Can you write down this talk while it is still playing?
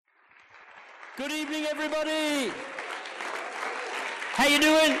Good evening, everybody. How you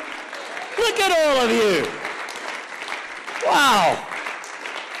doing? Look at all of you. Wow.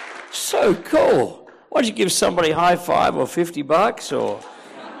 So cool. Why don't you give somebody a high five or $50 or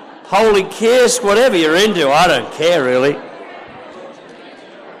holy kiss, whatever you're into. I don't care, really.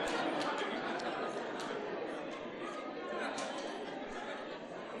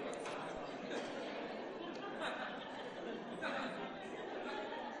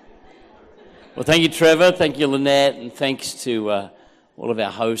 Well, thank you, Trevor. Thank you, Lynette. And thanks to all of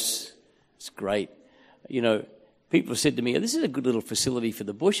our hosts. It's great. You know, people have said to me, this is a good little facility for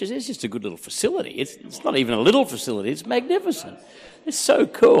the Bushes. It's just a good little facility. It's not even a little facility. It's magnificent. It's so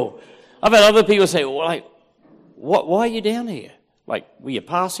cool. I've had other people say, well, like, why are you down here? Like, were you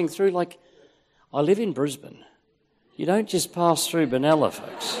passing through? Like, I live in Brisbane. You don't just pass through Benalla,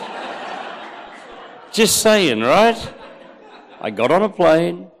 folks. Just saying, right? I got on a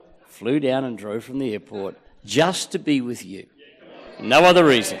plane, flew down and drove from the airport just to be with you. No other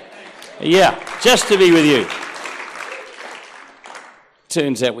reason. Yeah, just to be with you.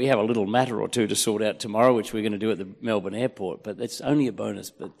 Turns out we have a little matter or two to sort out tomorrow, which we're going to do at the Melbourne airport, but that's only a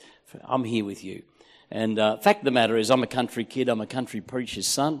bonus, but I'm here with you. And fact of the matter is I'm a country kid, I'm a country preacher's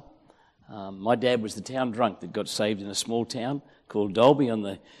son. My dad was the town drunk that got saved in a small town called Dalby on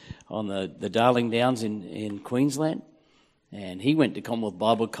the Darling Downs in Queensland. And he went to Commonwealth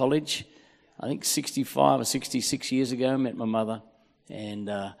Bible College, I think 65 or 66 years ago, met my mother. And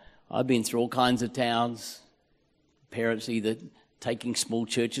I've been through all kinds of towns, parents either taking small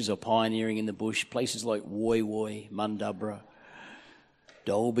churches or pioneering in the bush, places like Woy Woy, Mundubbera,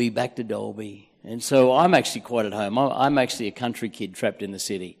 Dalby, back to Dalby. And so I'm actually quite at home. I'm actually a country kid trapped in the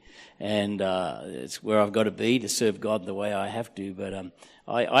city. And it's where I've got to be to serve God the way I have to. But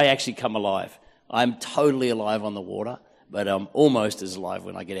I actually come alive. I'm totally alive on the water. But I'm almost as alive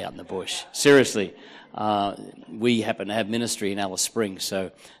when I get out in the bush. Seriously, we happen to have ministry in Alice Springs,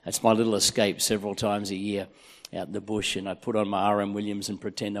 so that's my little escape several times a year out in the bush, and I put on my R.M. Williams and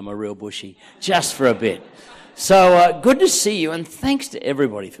pretend I'm a real bushy just for a bit. So good to see you, and thanks to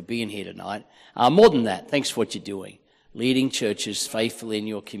everybody for being here tonight. More than that, thanks for what you're doing, leading churches faithfully in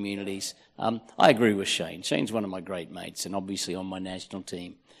your communities. I agree with Shane. Shane's one of my great mates, and obviously on my national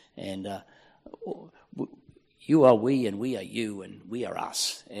team. And you are we, and we are you, and we are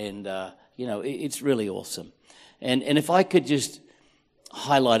us. And, it's really awesome. And if I could just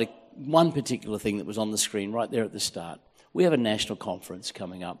highlight one particular thing that was on the screen right there at the start. We have a national conference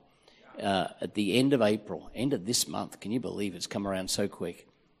coming up at the end of April, end of this month. Can you believe it's come around so quick?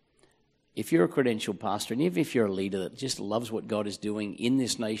 If you're a credentialed pastor, and even if you're a leader that just loves what God is doing in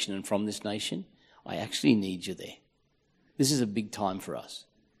this nation and from this nation, I actually need you there. This is a big time for us.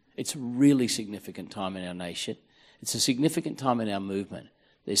 It's a really significant time in our nation. It's a significant time in our movement.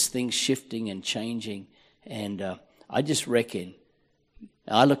 There's things shifting and changing, and I just reckon,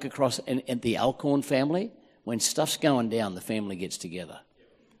 I look across at the Alcorn family, when stuff's going down, the family gets together.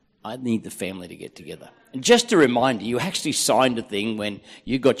 I need the family to get together. And just a reminder, you actually signed a thing when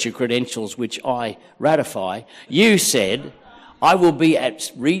you got your credentials, which I ratify. You said, I will be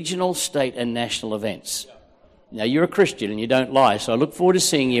at regional, state, and national events. Now, you're a Christian and you don't lie, so I look forward to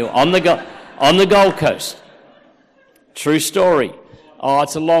seeing you on the Gold Coast. True story. Oh,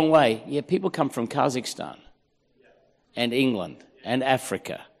 it's a long way. Yeah, people come from Kazakhstan and England and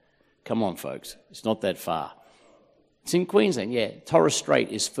Africa. Come on, folks. It's not that far. It's in Queensland, yeah. Torres Strait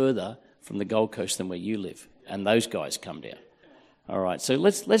is further from the Gold Coast than where you live, and those guys come down. All right, so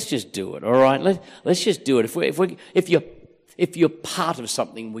let's just do it, all right? Let's just do it. If you're part of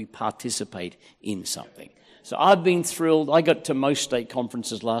something, we participate in something. So I've been thrilled. I got to most state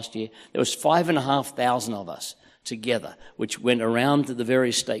conferences last year. There was 5,500 of us together, which went around to the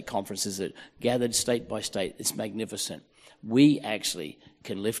various state conferences that gathered state by state. It's magnificent. We actually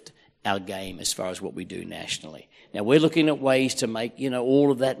can lift our game as far as what we do nationally. Now, we're looking at ways to make,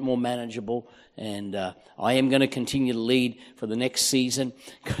 all of that more manageable, and I am going to continue to lead for the next season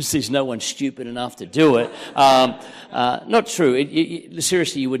because there's no one stupid enough to do it. Not true.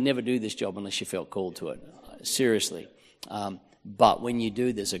 Seriously, you would never do this job unless you felt called to it. Seriously. But when you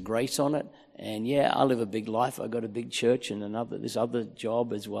do, there's a grace on it. And yeah, I live a big life. I've got a big church and this other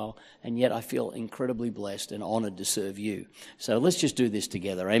job as well. And yet I feel incredibly blessed and honored to serve you. So let's just do this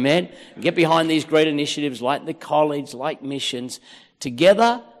together. Amen. And get behind these great initiatives like the college, like missions.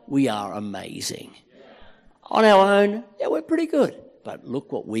 Together, we are amazing. On our own, yeah, we're pretty good. But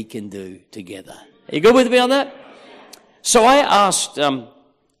look what we can do together. Are you good with me on that? So I asked, how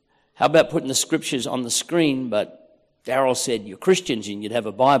about putting the scriptures on the screen? But Darryl said, you're Christians and you'd have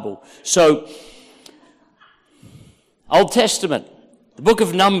a Bible. So, Old Testament, the book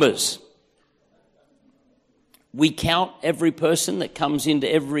of Numbers. We count every person that comes into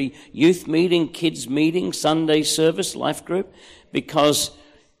every youth meeting, kids meeting, Sunday service, life group, because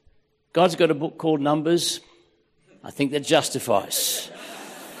God's got a book called Numbers. I think that justifies.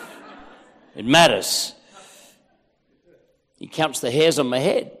 It matters. He counts the hairs on my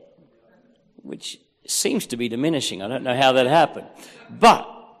head, which seems to be diminishing. I don't know how that happened. But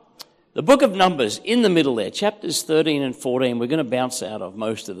the book of Numbers, in the middle there, chapters 13 and 14, we're going to bounce out of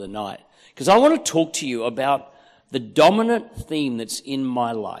most of the night, because I want to talk to you about the dominant theme that's in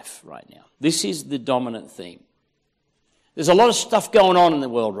my life right now. This is the dominant theme. There's a lot of stuff going on in the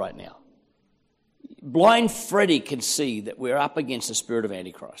world right now. Blind Freddie can see that we're up against the spirit of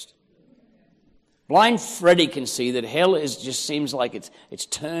Antichrist. Blind Freddie can see that hell just seems like it's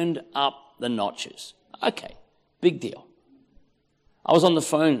turned up the notches. Okay, big deal. I was on the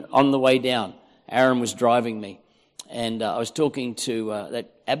phone on the way down. Aaron was driving me, and I was talking to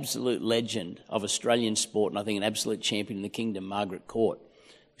that absolute legend of Australian sport, and I think an absolute champion in the kingdom, Margaret Court.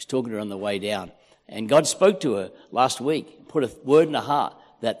 I was talking to her on the way down, and God spoke to her last week, put a word in her heart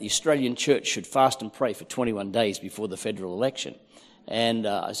that the Australian church should fast and pray for 21 days before the federal election. And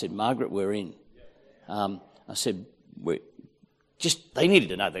I said, Margaret, we're in. I said, they needed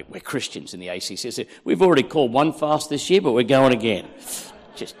to know that we're Christians in the ACC. I said, we've already called one fast this year, but we're going again.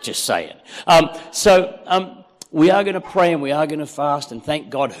 Just saying. We are going to pray and we are going to fast, and thank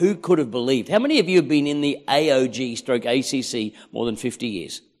God. Who could have believed? How many of you have been in the AOG/ACC more than 50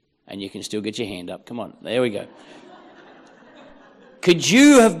 years? And you can still get your hand up. Come on, there we go. Could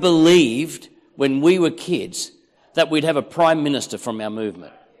you have believed when we were kids that we'd have a prime minister from our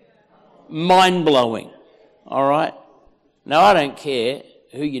movement? Mind-blowing, all right? Now, I don't care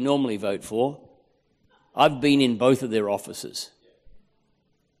who you normally vote for. I've been in both of their offices.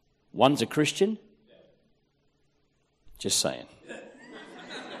 One's a Christian. Just saying.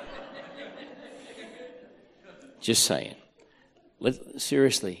 Just saying.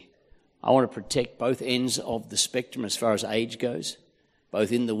 Seriously, I want to protect both ends of the spectrum as far as age goes,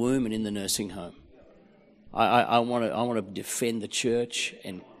 both in the womb and in the nursing home. I want to defend the church,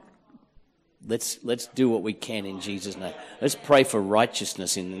 and let's do what we can in Jesus' name. Let's pray for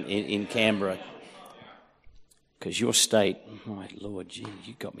righteousness in Canberra, because your state, my Lord, gee,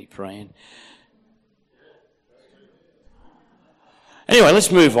 you got me praying. Anyway,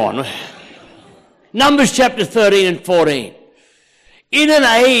 let's move on. Numbers chapter 13 and 14. In an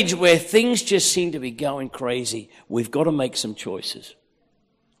age where things just seem to be going crazy, we've got to make some choices.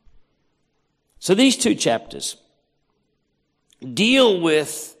 So these two chapters deal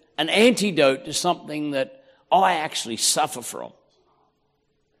with an antidote to something that I actually suffer from.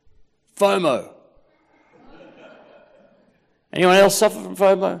 FOMO. Anyone else suffer from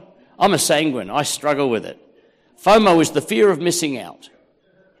FOMO? I'm a sanguine. I struggle with it. FOMO is the fear of missing out.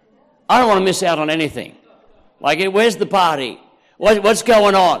 I don't want to miss out on anything. Like, where's the party? What's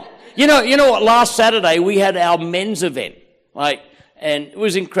going on? You know what? Last Saturday we had our men's event, and it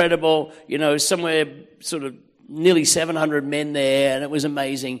was incredible. Somewhere sort of nearly 700 men there, and it was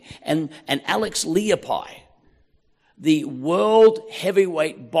amazing. And Alex Leopai, the world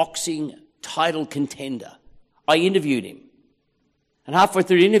heavyweight boxing title contender, I interviewed him, and halfway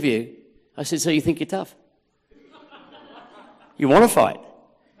through the interview, I said, "So you think you're tough? You want to fight?"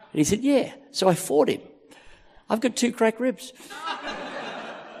 And he said, "Yeah." So I fought him. I've got 2 cracked ribs.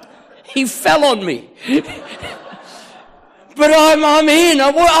 He fell on me. But I'm in.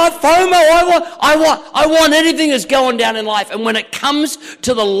 I FOMO. I want anything that's going down in life. And when it comes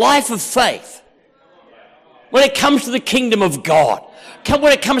to the life of faith, when it comes to the kingdom of God,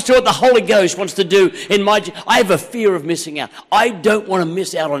 when it comes to what the Holy Ghost wants to do I have a fear of missing out. I don't want to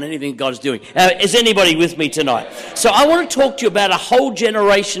miss out on anything God's doing. Is anybody with me tonight? So I want to talk to you about a whole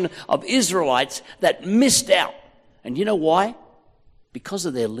generation of Israelites that missed out. And you know why? Because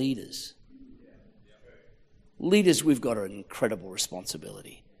of their leaders. Leaders, we've got an incredible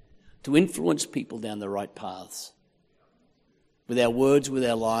responsibility to influence people down the right paths with our words, with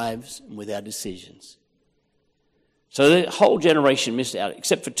our lives, and with our decisions. So the whole generation missed out,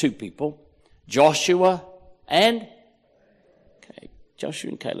 except for 2 people, Joshua and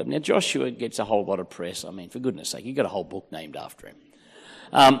Caleb. Now, Joshua gets a whole lot of press. I mean, for goodness sake, you've got a whole book named after him.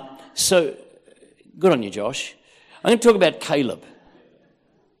 So good on you, Josh. I'm going to talk about Caleb.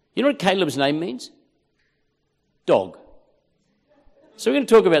 You know what Caleb's name means? Dog. So we're going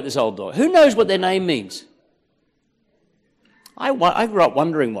to talk about this old dog. Who knows what their name means? I grew up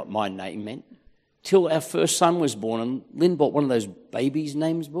wondering what my name meant till our first son was born, and Lynn bought one of those babies'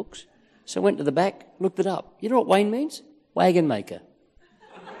 names books. So I went to the back, looked it up. You know what Wayne means? Wagon maker.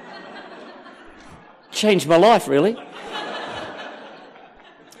 Changed my life, really.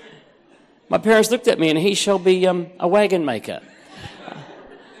 My parents looked at me and he shall be a wagon maker.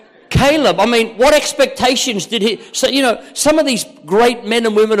 Caleb, I mean, what expectations did he... So, some of these great men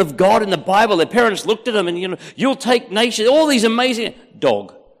and women of God in the Bible, their parents looked at them and, you'll take nations, all these amazing...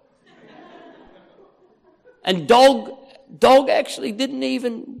 Dog. And dog actually didn't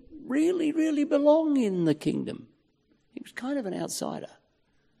even really belong in the kingdom. He was kind of an outsider.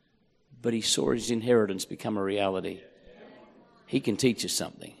 But he saw his inheritance become a reality. He can teach us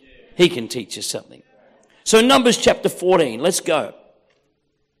something. He can teach us something. So Numbers chapter 14, let's go.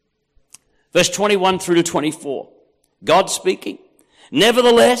 Verse 21 through to 24. God speaking,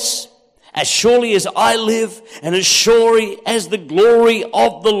 nevertheless, as surely as I live and as surely as the glory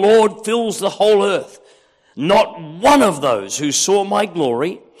of the Lord fills the whole earth, not one of those who saw my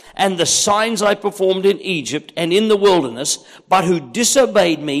glory and the signs I performed in Egypt and in the wilderness, but who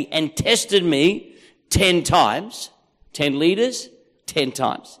disobeyed me and tested me 10 times, 10 leaders, 10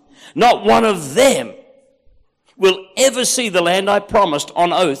 times, not one of them will ever see the land I promised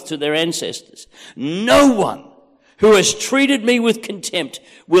on oath to their ancestors. No one who has treated me with contempt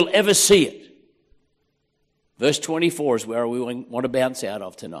will ever see it. Verse 24 is where we want to bounce out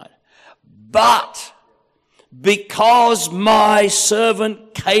of tonight. But because my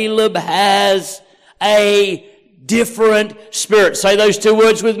servant Caleb has a different spirit. Say those two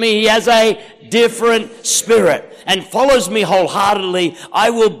words with me. He has a different spirit and follows me wholeheartedly. I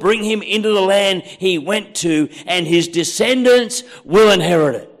will bring him into the land he went to, and his descendants will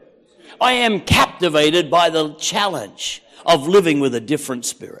inherit it. I am captivated by the challenge of living with a different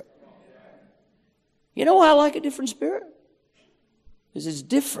spirit. You know why I like a different spirit? Because it's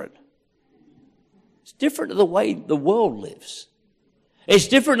different. It's different to the way the world lives. It's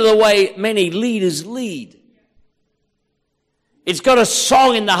different to the way many leaders lead. It's got a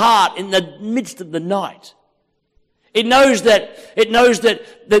song in the heart in the midst of the night. It knows that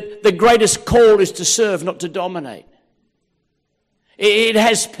the greatest call is to serve, not to dominate. It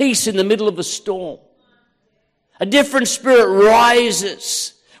has peace in the middle of a storm. A different spirit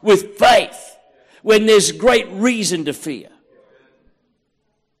rises with faith when there's great reason to fear.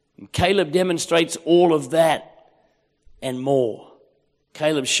 And Caleb demonstrates all of that and more.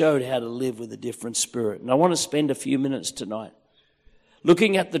 Caleb showed how to live with a different spirit. And I want to spend a few minutes tonight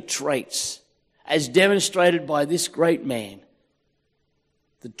looking at the traits as demonstrated by this great man,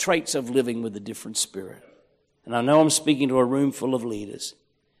 the traits of living with a different spirit. And I know I'm speaking to a room full of leaders.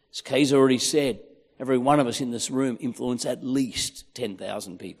 As Kay's already said, every one of us in this room influence at least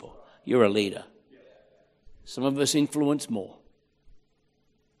 10,000 people. You're a leader. Some of us influence more.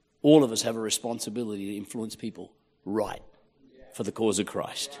 All of us have a responsibility to influence people right for the cause of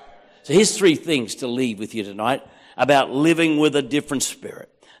Christ. So here's 3 things to leave with you tonight about living with a different spirit.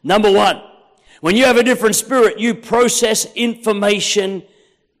 Number 1, when you have a different spirit, you process information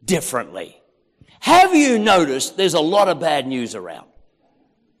differently. Have you noticed there's a lot of bad news around?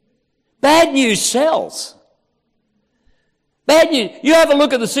 Bad news sells. Bad news. You have a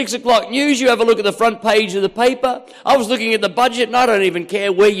look at the 6 o'clock news. You have a look at the front page of the paper. I was looking at the budget, and I don't even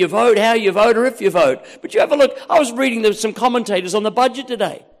care where you vote, how you vote, or if you vote. But you have a look. I was reading some commentators on the budget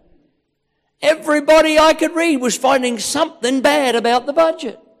today. Everybody I could read was finding something bad about the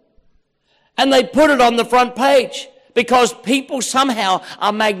budget. And they put it on the front page because people somehow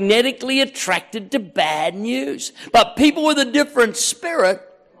are magnetically attracted to bad news. But people with a different spirit,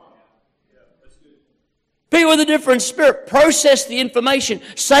 process the information.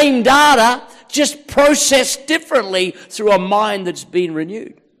 Same data, just processed differently through a mind that's been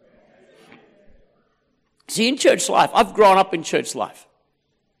renewed. See, in church life, I've grown up in church life.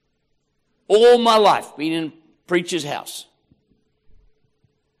 All my life, been in preacher's house.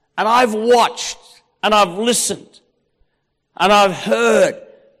 And I've watched, and I've listened, and I've heard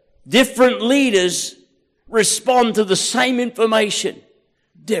different leaders respond to the same information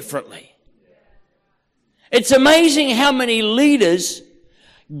differently. It's amazing how many leaders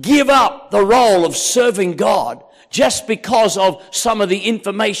give up the role of serving God just because of some of the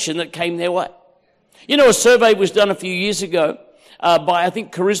information that came their way. You know, a survey was done a few years ago by, I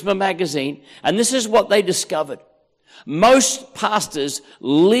think, Charisma magazine, and this is what they discovered. Most pastors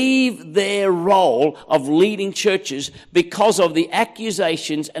leave their role of leading churches because of the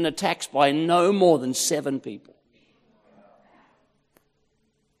accusations and attacks by no more than 7 people.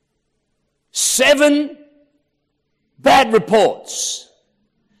 7 bad reports,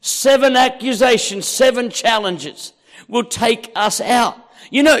 7 accusations, 7 challenges will take us out.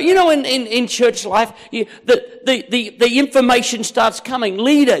 You know, in church life, the information starts coming.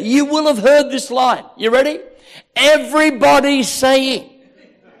 Leader, you will have heard this line. You ready? Everybody's saying.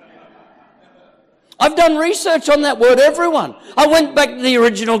 I've done research on that word everyone. I went back to the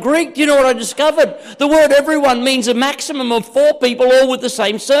original Greek. Do you know what I discovered? The word everyone means a maximum of 4 people all with the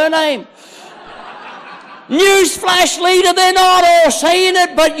same surname. Newsflash, leader, they're not all saying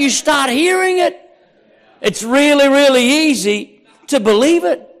it, but you start hearing it. It's really, really easy to believe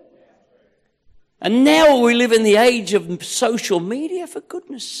it. And now we live in the age of social media, for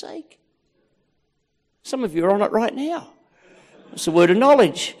goodness sake. Some of you are on it right now. It's a word of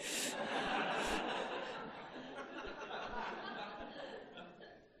knowledge.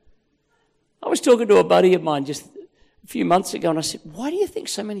 I was talking to a buddy of mine just a few months ago, and I said, why do you think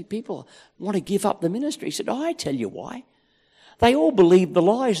so many people want to give up the ministry? He said, I tell you why. They all believe the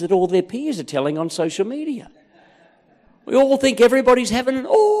lies that all their peers are telling on social media. We all think everybody's having an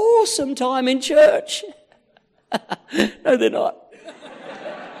awesome time in church. No, they're not.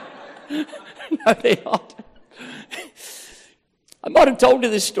 No, they're not. I might have told you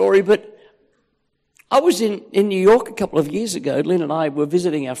this story, but I was in New York a couple of years ago. Lynn and I were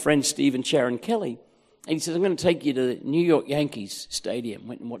visiting our friend Steve and Sharon Kelly. And he says, I'm going to take you to the New York Yankees stadium.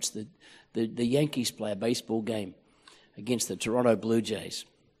 Went and watched the Yankees play a baseball game against the Toronto Blue Jays.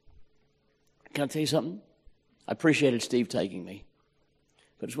 Can I tell you something? I appreciated Steve taking me,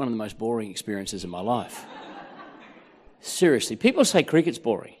 but it's one of the most boring experiences of my life. Seriously, people say cricket's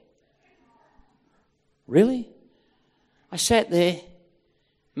boring. Really? I sat there.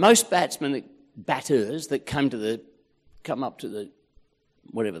 Most batters that come up to the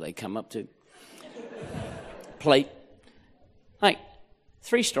whatever they come up to plate, hey,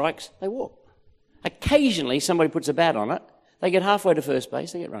 3 strikes, they walk. Occasionally somebody puts a bat on it, they get halfway to first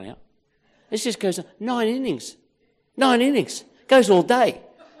base, they get run out. This just goes on 9 innings. 9 innings. Goes all day.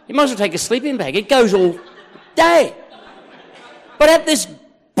 You might as well take a sleeping bag. It goes all day. But at this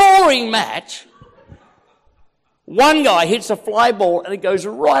boring match, one guy hits a fly ball and it goes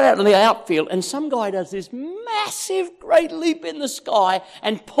right out in the outfield, and some guy does this massive, great leap in the sky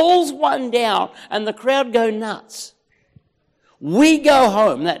and pulls one down, and the crowd go nuts. We go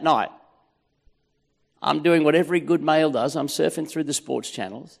home that night. I'm doing what every good male does. I'm surfing through the sports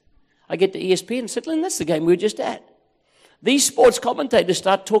channels. I get to ESPN and said, Lynn, that's the game we were just at. These sports commentators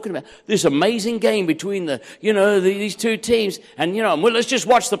start talking about this amazing game between these two teams, and well, let's just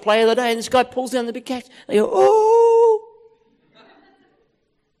watch the play of the day. And this guy pulls down the big catch. They go, oh!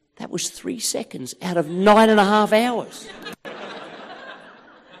 That was 3 seconds out of 9.5 hours.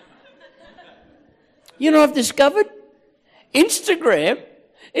 You know what I've discovered? Instagram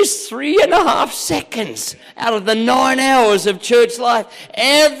is 3.5 seconds out of the 9 hours of church life.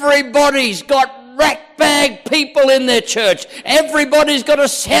 Everybody's got rack-bag people in their church. Everybody's got a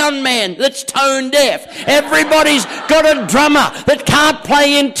sound man that's tone deaf. Everybody's got a drummer that can't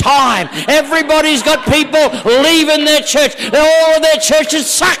play in time. Everybody's got people leaving their church. All of their churches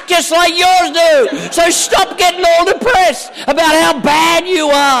suck just like yours do. So stop getting all depressed about how bad you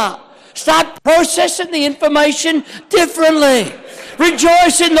are. Start processing the information differently.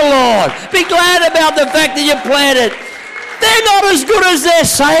 Rejoice in the Lord. Be glad about the fact that you're planted. They're not as good as they're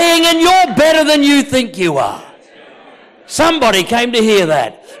saying, and you're better than you think you are. Somebody came to hear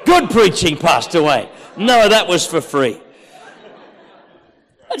that. Good preaching, Pastor Wayne. No, that was for free.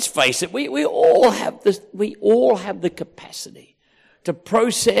 Let's face it, we all have this. We all have the capacity to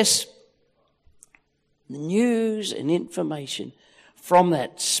process the news and information from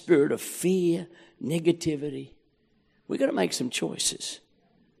that spirit of fear, negativity. We've got to make some choices.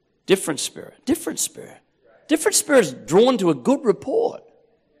 Different spirit. Different spirit's drawn to a good report.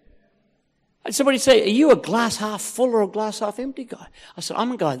 And somebody say, are you a glass half full or a glass half empty guy? I said,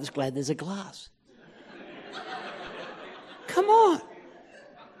 I'm a guy that's glad there's a glass. Come on.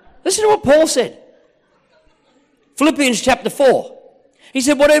 Listen to what Paul said. Philippians chapter 4. He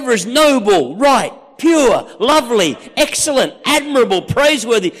said, whatever is noble, right, pure, lovely, excellent, admirable,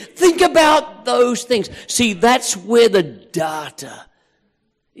 praiseworthy. Think about those things. See, that's where the data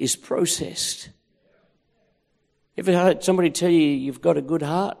is processed. Ever heard somebody tell you you've got a good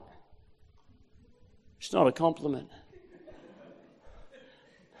heart? It's not a compliment.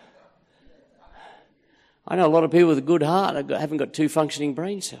 I know a lot of people with a good heart haven't got 2 functioning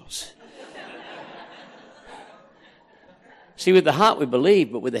brain cells. See, with the heart we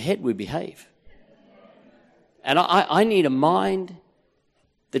believe, but with the head we behave. And I need a mind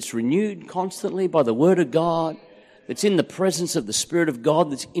that's renewed constantly by the Word of God, that's in the presence of the Spirit of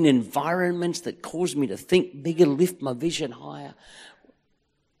God, that's in environments that cause me to think bigger, lift my vision higher.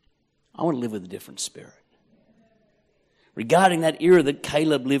 I want to live with a different spirit. Regarding that era that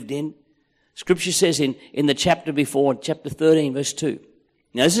Caleb lived in, Scripture says in the chapter before, chapter 13, verse 2.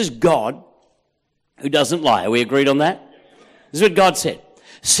 Now this is God who doesn't lie. Are we agreed on that? This is what God said.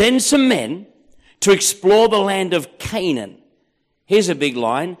 Send some men to explore the land of Canaan. Here's a big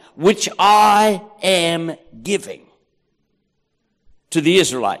line, which I am giving to the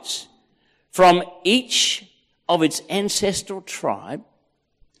Israelites. From each of its ancestral tribe,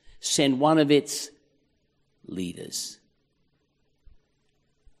 send one of its leaders.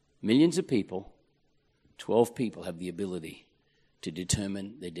 Millions of people, 12 people have the ability to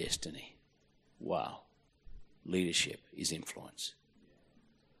determine their destiny. Wow. Leadership is influence.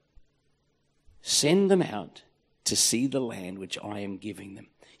 Send them out to see the land which I am giving them.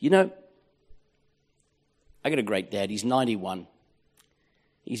 You know, I got a great dad. He's 91.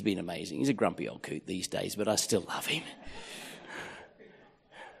 He's been amazing. He's a grumpy old coot these days, but I still love him.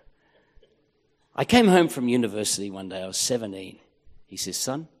 I came home from university one day. I was 17. He says,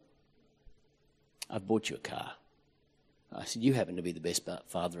 son, I've bought you a car. I said, you happen to be the best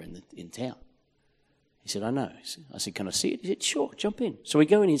father in town. He said, I know. I said, can I see it? He said, sure, jump in. So we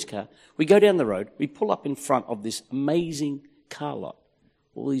go in his car. We go down the road. We pull up in front of this amazing car lot.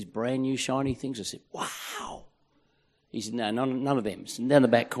 All these brand new shiny things. I said, wow. He said, no, none of them. It's down the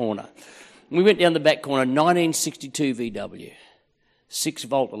back corner. We went down the back corner, 1962 VW,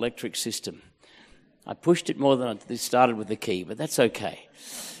 6-volt electric system. I pushed it more than I started with the key, but that's okay.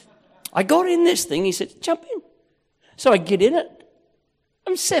 I got in this thing. He said, jump in. So I get in it.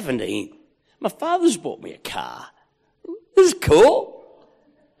 I'm 17. My father's bought me a car. This is cool.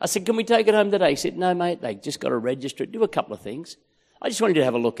 I said, can we take it home today? He said, no, mate, they just got to register it, do a couple of things. I just wanted you to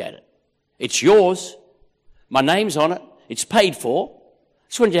have a look at it. It's yours. My name's on it. It's paid for.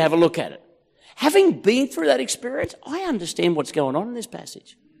 Just wanted you to have a look at it. Having been through that experience, I understand what's going on in this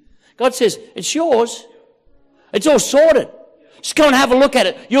passage. God says, it's yours. It's all sorted. Just go and have a look at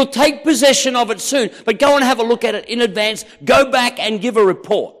it. You'll take possession of it soon, but go and have a look at it in advance. Go back and give a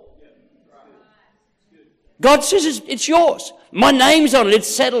report. God says it's yours. My name's on it. It's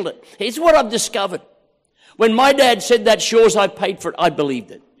settled it. Here's what I've discovered. When my dad said that's yours, I paid for it, I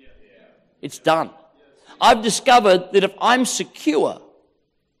believed it. It's done. I've discovered that if I'm secure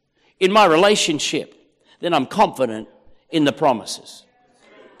in my relationship, then I'm confident in the promises.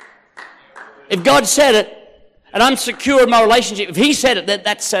 If God said it, and I'm secure in my relationship, if he said it,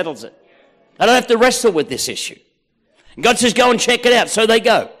 that settles it. I don't have to wrestle with this issue. And God says, go and check it out. So they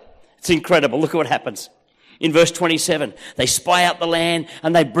go. It's incredible. Look at what happens. In verse 27, they spy out the land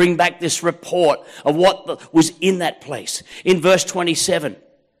and they bring back this report of what was in that place. In verse 27,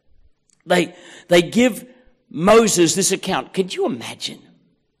 they give Moses this account. Could you imagine?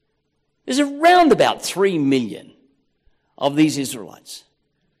 There's around about 3 million of these Israelites.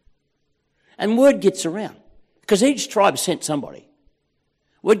 And word gets around. Because each tribe sent somebody.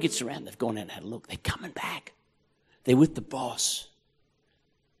 Word gets around. They've gone out and had a look. They're coming back. They're with the boss.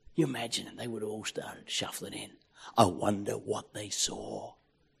 You imagine it. They would have all started shuffling in. I wonder what they saw.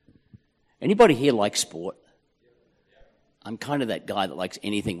 Anybody here like sport? I'm kind of that guy that likes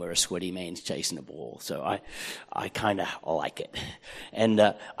anything where a sweaty man's chasing a ball. So I kind of like it. And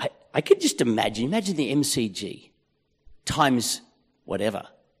I could just imagine the MCG times whatever,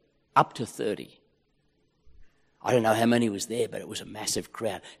 up to 30. I don't know how many was there, but it was a massive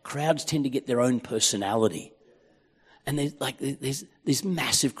crowd. Crowds tend to get their own personality. And there's this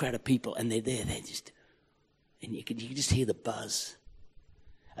massive crowd of people, and they're there. They're just, and you can just hear the buzz.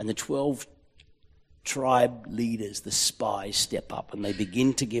 And the 12 tribe leaders, the spies, step up, and they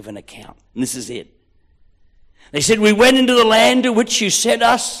begin to give an account. And this is it. They said, we went into the land to which you sent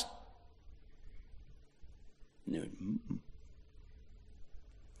us. And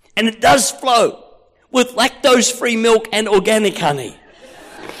it does flow with lactose-free milk and organic honey.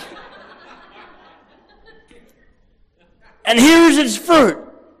 And here is its fruit.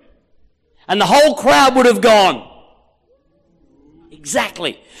 And the whole crowd would have gone.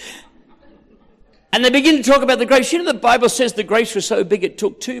 Exactly. And they begin to talk about the grapes. You know, the Bible says the grapes were so big it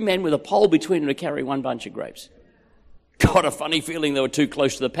took 2 men with a pole between them to carry one bunch of grapes. Got a funny feeling they were too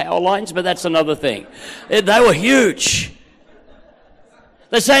close to the power lines, but that's another thing. They were huge.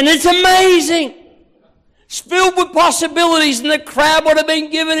 They're saying, it's amazing. It's filled with possibilities, and the crowd would have been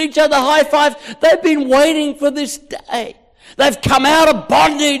giving each other high fives. They've been waiting for this day. They've come out of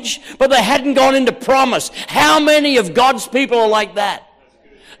bondage, but they hadn't gone into promise. How many of God's people are like that?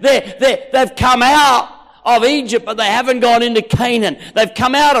 They've come out of Egypt, but they haven't gone into Canaan. They've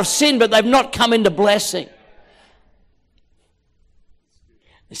come out of sin, but they've not come into blessing.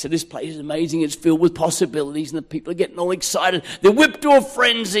 They said, this place is amazing. It's filled with possibilities, and the people are getting all excited. They're whipped to a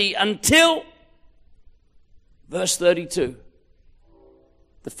frenzy until verse 32.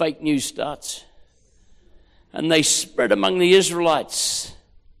 The fake news starts. And they spread among the Israelites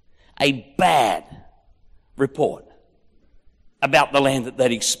a bad report about the land that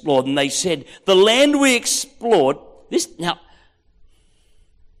they'd explored. And they said, the land we explored, now,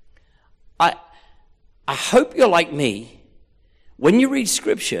 I hope you're like me. When you read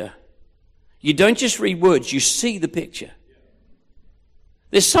Scripture, you don't just read words, you see the picture.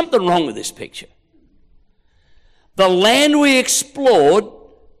 There's something wrong with this picture. The land we explored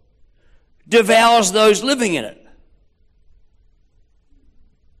devours those living in it.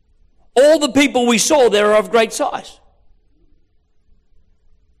 All the people we saw there are of great size.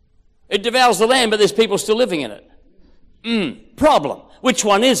 It devours the land, but there's people still living in it. Problem. Which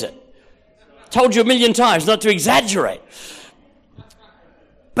one is it? Told you a million times not to exaggerate.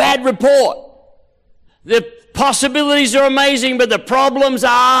 Bad report. The possibilities are amazing, but the problems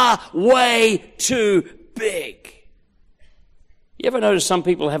are way too big. You ever notice some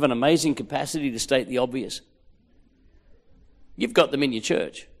people have an amazing capacity to state the obvious? You've got them in your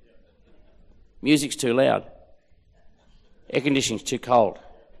church. Music's too loud. Air conditioning's too cold.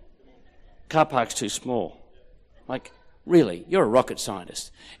 Car park's too small. Like, really, you're a rocket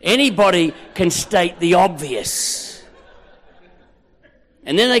scientist. Anybody can state the obvious.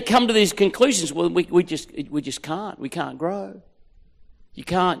 And then they come to these conclusions. Well, we just can't. We can't grow. You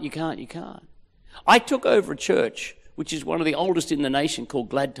can't. I took over a church, which is one of the oldest in the nation, called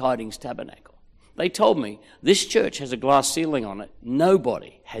Glad Tidings Tabernacle. They told me, this church has a glass ceiling on it.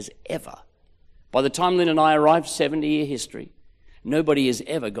 Nobody has ever. By the time Lynn and I arrived, 70-year history, nobody has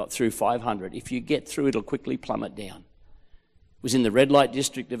ever got through 500. If you get through, it'll quickly plummet down. It was in the red light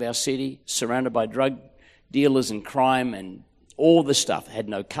district of our city, surrounded by drug dealers and crime and all the stuff. It had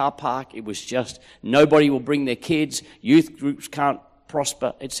no car park. It was just nobody will bring their kids. Youth groups can't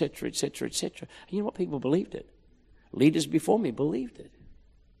prosper, etc., etc., etc. And you know what? People believed it. Leaders before me believed it.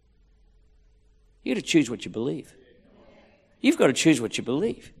 You got to choose what you believe. You've got to choose what you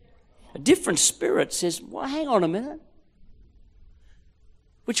believe. A different spirit says, well, hang on a minute.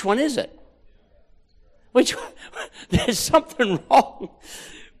 Which one is it? Which one? There's something wrong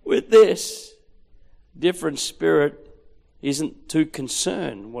with this. Different spirit isn't too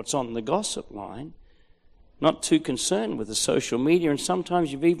concerned what's on the gossip line, not too concerned with the social media, and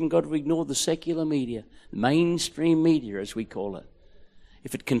sometimes you've even got to ignore the secular media, the mainstream media as we call it.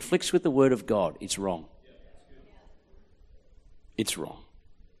 If it conflicts with the Word of God, it's wrong. It's wrong.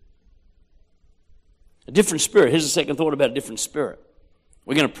 A different spirit. Here's a second thought about a different spirit.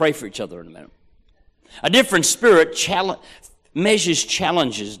 We're going to pray for each other in a minute. A different spirit measures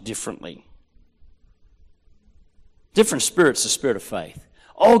challenges differently. Different spirit's the spirit of faith.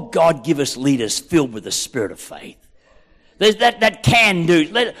 Oh, God, give us leaders filled with the spirit of faith. There's that can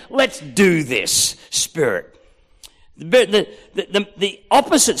do. Let's do this spirit. The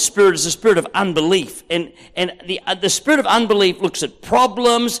opposite spirit is the spirit of unbelief. And the spirit of unbelief looks at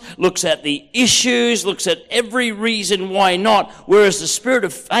problems, looks at the issues, looks at every reason why not, whereas the spirit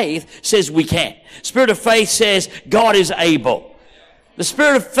of faith says we can. Spirit of faith says God is able. The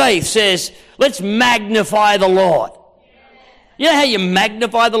spirit of faith says, let's magnify the Lord. You know how you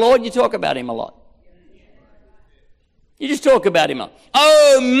magnify the Lord? You talk about Him a lot. You just talk about Him a lot.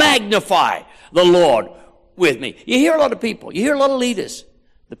 Oh, magnify the Lord with me. You hear a lot of people. You hear a lot of leaders.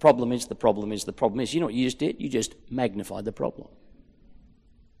 The problem is. You know what you just did? You just magnified the problem.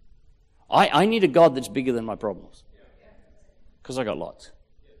 I need a God that's bigger than my problems. Because I got lots.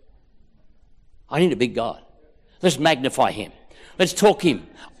 I need a big God. Let's magnify Him. Let's talk Him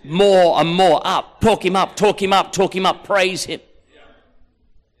more and more up. Talk Him up. Praise Him.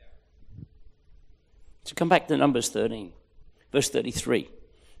 So come back to Numbers 13, verse 33.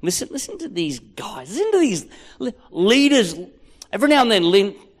 Listen to these guys. Listen to these leaders. Every now and then,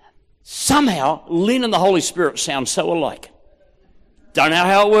 Lynn and the Holy Spirit sound so alike. Don't know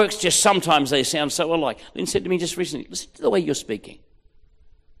how it works, just sometimes they sound so alike. Lynn said to me just recently, listen to the way you're speaking.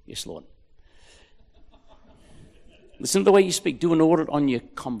 Yes, Lord. Listen to the way you speak. Do an audit on your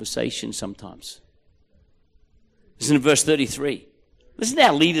conversation sometimes. Listen to verse 33. Listen to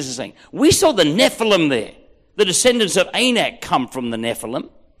how leaders are saying. We saw the Nephilim there. The descendants of Anak come from the Nephilim.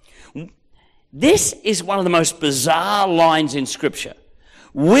 This is one of the most bizarre lines in Scripture.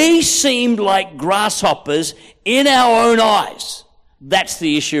 We seemed like grasshoppers in our own eyes. That's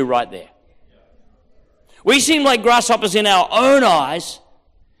the issue right there. We seemed like grasshoppers in our own eyes,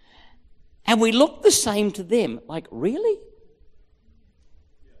 and we looked the same to them. Like, really?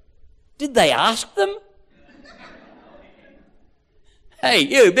 Did they ask them? Hey,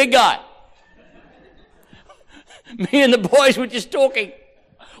 you, big guy. Me and the boys were just talking.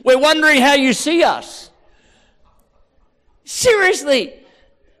 We're wondering how you see us. Seriously.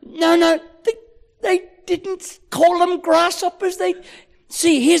 No, they didn't call them grasshoppers.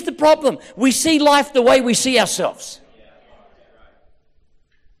 See, here's the problem. We see life the way we see ourselves.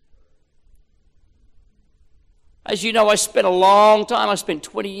 As you know, I spent a long time. I spent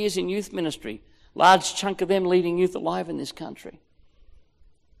 20 years in youth ministry. Large chunk of them leading Youth Alive in this country.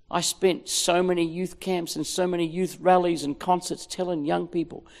 I spent so many youth camps and so many youth rallies and concerts telling young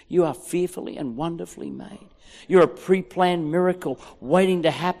people, you are fearfully and wonderfully made. You're a pre-planned miracle waiting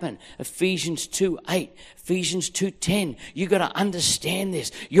to happen. Ephesians 2:8, Ephesians 2:10. You got to understand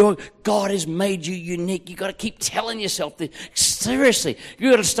this. God has made you unique. You got to keep telling yourself this. Seriously,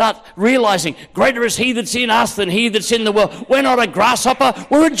 you got to start realizing greater is He that's in us than he that's in the world. We're not a grasshopper.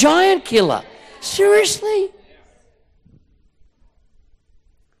 We're a giant killer. Seriously.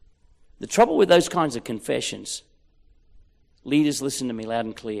 The trouble with those kinds of confessions, leaders, listen to me loud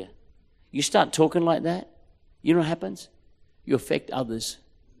and clear. You start talking like that, you know what happens? You affect others.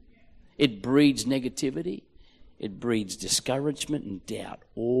 It breeds negativity. It breeds discouragement and doubt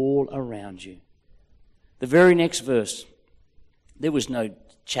all around you. The very next verse, there was no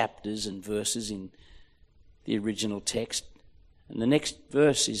chapters and verses in the original text. And the next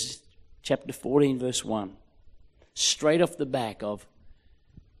verse is chapter 14, verse 1. Straight off the back of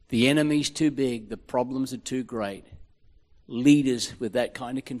the enemy's too big, the problems are too great. Leaders with that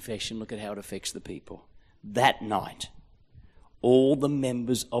kind of confession, look at how it affects the people. That night, all the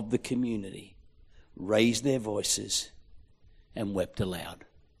members of the community raised their voices and wept aloud.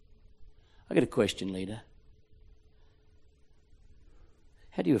 I got a question, leader.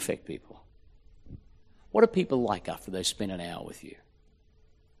 How do you affect people? What are people like after they spend an hour with you?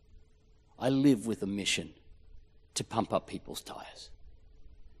 I live with a mission to pump up people's tires.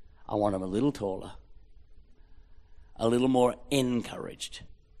 I want them a little taller, a little more encouraged.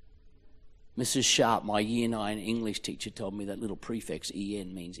 Mrs. Sharp, my year 9 English teacher, told me that little prefix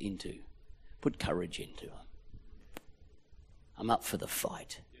en means into. Put courage into them. I'm up for the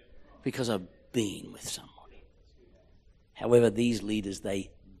fight because I've been with somebody. However, these leaders,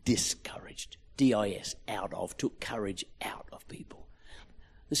 they discouraged, D-I-S, out of, took courage out of people.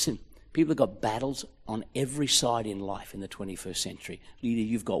 Listen, people have got battles on every side in life in the 21st century. Leader,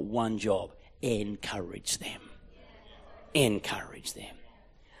 you've got one job. Encourage them. Encourage them.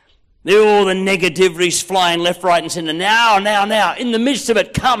 There are all the negativities flying left, right, and centre. Now. In the midst of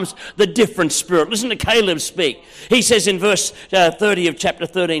it comes the different spirit. Listen to Caleb speak. He says in verse 30 of chapter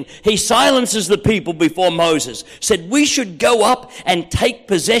 13, he silences the people before Moses, said, we should go up and take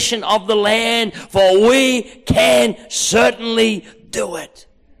possession of the land, for we can certainly do it.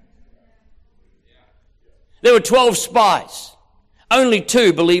 There were 12 spies. Only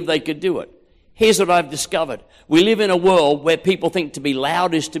 2 believed they could do it. Here's what I've discovered. We live in a world where people think to be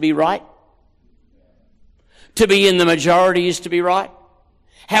loud is to be right. To be in the majority is to be right.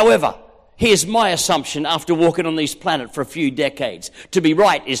 However, here's my assumption after walking on this planet for a few decades. To be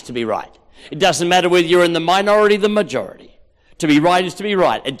right is to be right. It doesn't matter whether you're in the minority or the majority. To be right is to be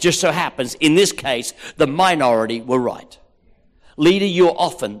right. It just so happens, in this case, the minority were right. Leader, you're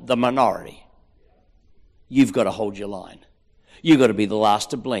often the minority. You've got to hold your line. You've got to be the last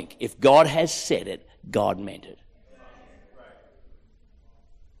to blink. If God has said it, God meant it.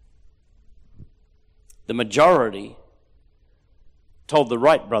 The majority told the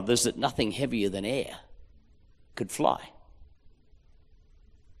Wright brothers that nothing heavier than air could fly.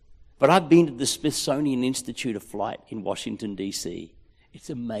 But I've been to the Smithsonian Institute of Flight in Washington, D.C. It's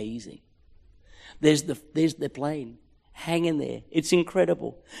amazing. There's the plane hanging there. It's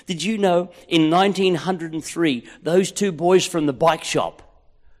incredible. Did you know in 1903, those 2 boys from the bike shop,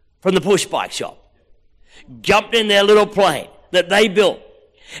 from the push bike shop, jumped in their little plane that they built,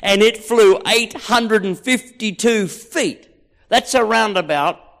 and it flew 852 feet. That's around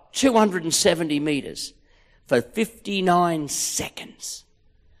about 270 meters for 59 seconds.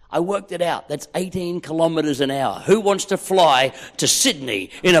 I worked it out. That's 18 kilometers an hour. Who wants to fly to Sydney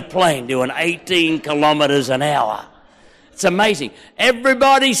in a plane doing 18 kilometers an hour? It's amazing.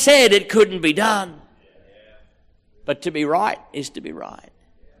 Everybody said it couldn't be done. But to be right is to be right.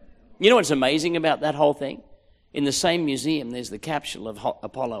 You know what's amazing about that whole thing? In the same museum, there's the capsule of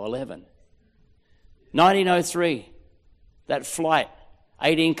Apollo 11. 1903, that flight,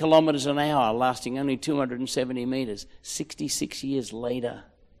 18 kilometers an hour, lasting only 270 meters. 66 years later,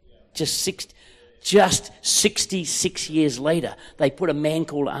 just 66 years later, they put a man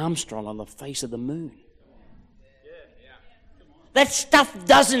called Armstrong on the face of the moon. That stuff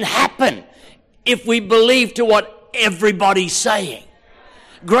doesn't happen if we believe to what everybody's saying.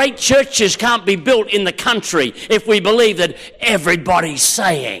 Great churches can't be built in the country if we believe that everybody's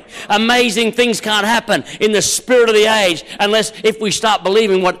saying. Amazing things can't happen in the spirit of the age unless if we start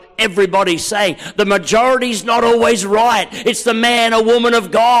believing what everybody's saying. The majority's not always right. It's the man or woman of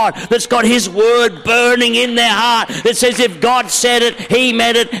God that's got His word burning in their heart that says if God said it, He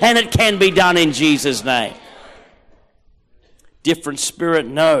meant it, and it can be done in Jesus' name. Different spirit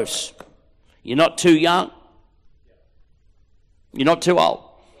knows. You're not too young. You're not too old.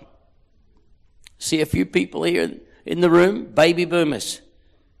 See a few people here in the room, baby boomers.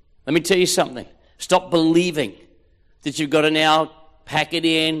 Let me tell you something. Stop believing that you've got to now pack it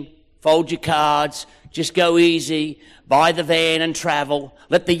in, fold your cards, just go easy, buy the van and travel.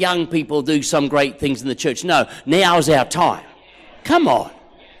 Let the young people do some great things in the church. No, now's our time. Come on.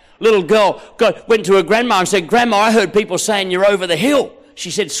 Little girl went to her grandma and said, Grandma, I heard people saying you're over the hill. She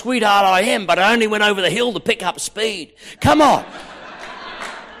said, sweetheart, I am, but I only went over the hill to pick up speed. Come on.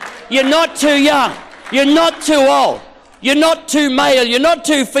 You're not too young. You're not too old. You're not too male. You're not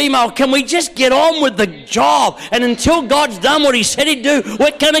too female. Can we just get on with the job? And until God's done what he said he'd do,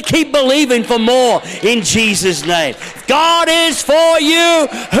 we're going to keep believing for more in Jesus' name. God is for you.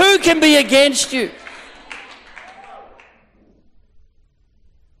 Who can be against you?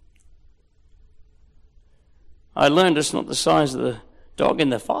 I learned it's not the size of the dog in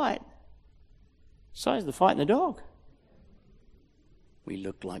the fight. The size of the fight in the dog. We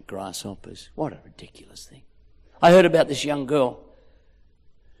look like grasshoppers. What a ridiculous thing. I heard about this young girl.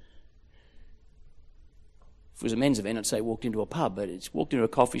 If it was a men's event, I'd say walked into a pub, but it's walked into a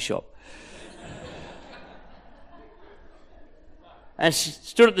coffee shop. And she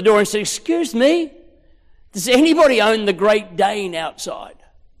stood at the door and said, excuse me, does anybody own the Great Dane outside?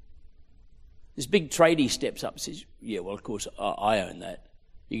 This big tradie steps up and says, yeah, well, of course, I own that.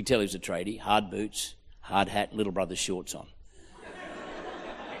 You can tell he was a tradie. Hard boots, hard hat, little brother's shorts on.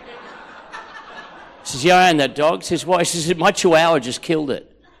 He says, yeah, I own that dog. He says, why? She says, my chihuahua just killed it.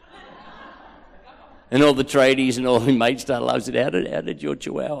 And all the tradies and all the mates started laughing. How did your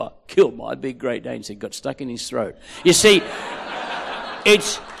chihuahua kill my big Great Dane? He said, got stuck in his throat. You see,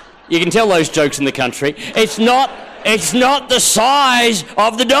 you can tell those jokes in the country. It's not the size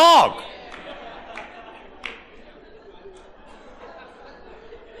of the dog.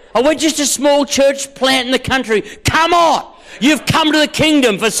 Oh, we're just a small church plant in the country. Come on. You've come to the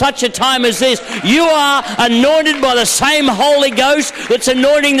kingdom for such a time as this. You are anointed by the same Holy Ghost that's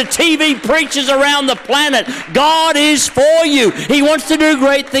anointing the TV preachers around the planet. God is for you. He wants to do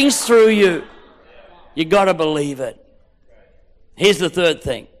great things through you. You got to believe it. Here's the third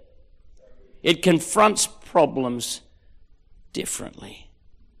thing. It confronts problems differently.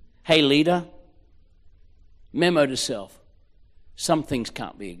 Hey, leader, memo to self. Some things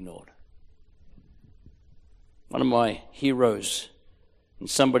can't be ignored. One of my heroes, and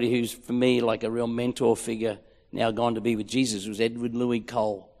somebody who's for me like a real mentor figure, now gone to be with Jesus, was Edward Louis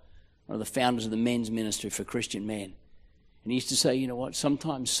Cole, one of the founders of the men's ministry for Christian men. And he used to say, you know what,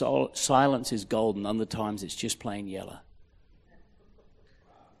 sometimes silence is golden, other times it's just plain yellow.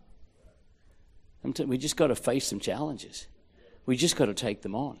 We just got to face some challenges. We just got to take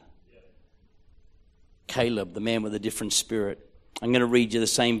them on. Caleb, the man with a different spirit. I'm going to read you the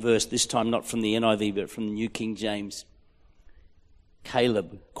same verse, this time not from the NIV, but from the New King James.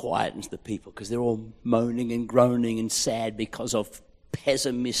 Caleb quietens the people because they're all moaning and groaning and sad because of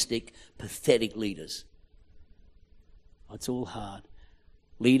pessimistic, pathetic leaders. It's all hard.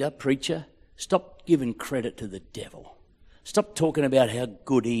 Leader, preacher, stop giving credit to the devil. Stop talking about how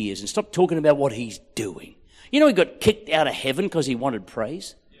good he is and stop talking about what he's doing. You know, he got kicked out of heaven because he wanted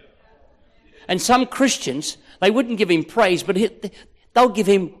praise. And some Christians, they wouldn't give him praise, but they'll give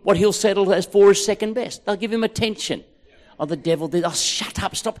him what he'll settle as for his second best. They'll give him attention. Oh, the devil did. Oh, shut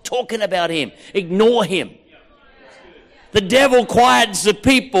up. Stop talking about him. Ignore him. The devil quiets the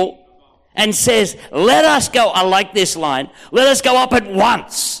people and says, let us go. I like this line. Let us go up at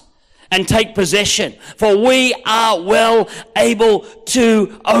once and take possession, for we are well able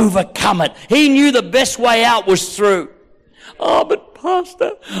to overcome it. He knew the best way out was through. Oh, but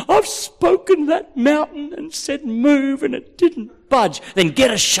Pastor, I've spoken that mountain and said move and it didn't budge. Then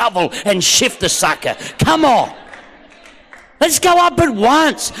get a shovel and shift the sucker. Come on. Let's go up at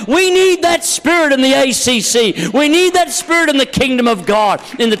once. We need that spirit in the ACC. We need that spirit in the kingdom of God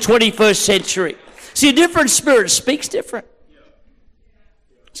in the 21st century. See, a different spirit speaks different.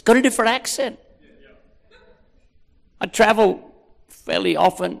 It's got a different accent. I travel fairly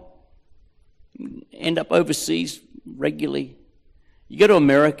often, end up overseas regularly. You go to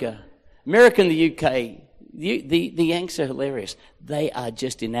America and the UK, the Yanks are hilarious. They are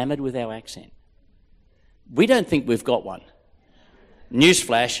just enamored with our accent. We don't think we've got one.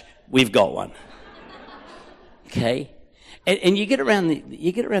 Newsflash, we've got one. Okay? And you get around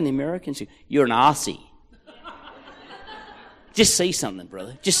the Americans, you're an Aussie. Just say something,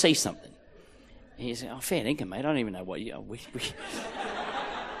 brother. Just say something. And you say, oh, fair dinkum, mate. I don't even know what you are.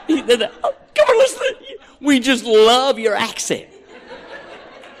 Oh, come on, listen. We just love your accent.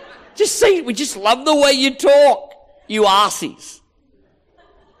 We just love the way you talk. You arsies.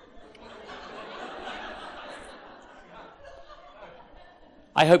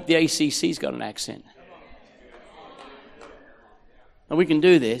 I hope the ACC's got an accent. And we can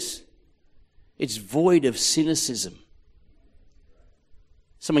do this. It's void of cynicism.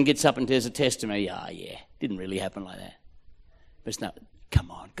 Someone gets up and tells a testimony, didn't really happen like that. But it's not, come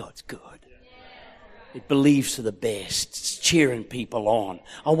on, God's good. It believes for the best. It's cheering people on.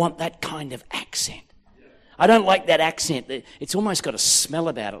 I want that kind of accent. I don't like that accent. It's almost got a smell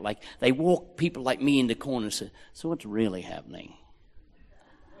about it. Like they walk people like me into corners and say, so what's really happening?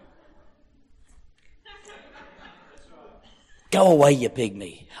 Go away, you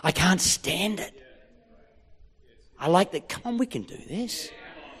pygmy. I can't stand it. I like that. Come on, we can do this.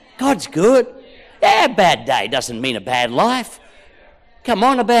 God's good. Yeah, a bad day doesn't mean a bad life. Come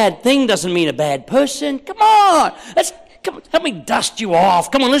on, a bad thing doesn't mean a bad person. Come on. Help me dust you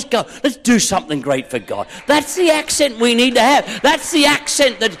off. Come on, let's go. Let's do something great for God. That's the accent we need to have. That's the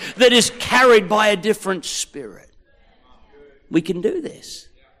accent that is carried by a different spirit. We can do this.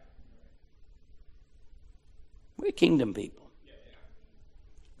 We're kingdom people.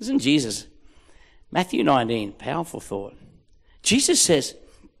 Listen, Jesus, Matthew 19, powerful thought. Jesus says,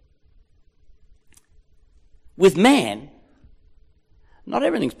 with man, not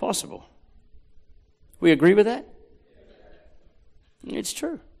everything's possible. We agree with that? It's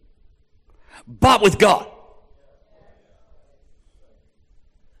true. But with God.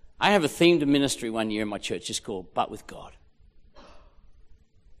 I have a themed ministry one year in my church just called But with God.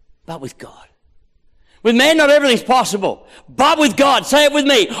 But with God. With man, not everything's possible. But with God, say it with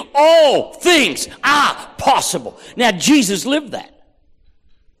me, all things are possible. Now, Jesus lived that.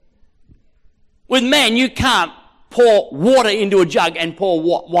 With man, you can't pour water into a jug and pour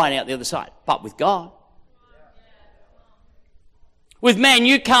wine out the other side. But with God. With man,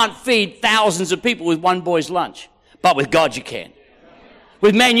 you can't feed thousands of people with one boy's lunch. But with God, you can.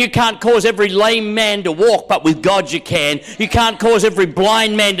 With man, you can't cause every lame man to walk, but with God you can. You can't cause every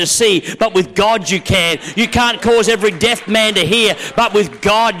blind man to see, but with God you can. You can't cause every deaf man to hear, but with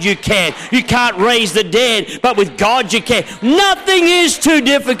God you can. You can't raise the dead, but with God you can. Nothing is too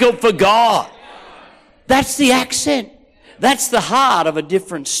difficult for God. That's the accent. That's the heart of a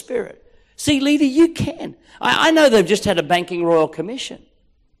different spirit. See, leader, you can. I know they've just had a banking royal commission.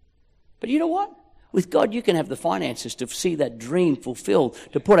 But you know what? With God, you can have the finances to see that dream fulfilled,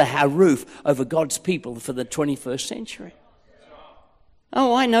 to put a roof over God's people for the 21st century.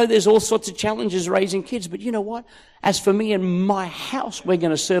 Oh, I know there's all sorts of challenges raising kids, but you know what? As for me and my house, we're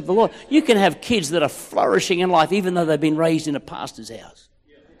going to serve the Lord. You can have kids that are flourishing in life, even though they've been raised in a pastor's house.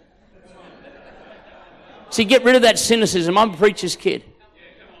 See, get rid of that cynicism. I'm a preacher's kid.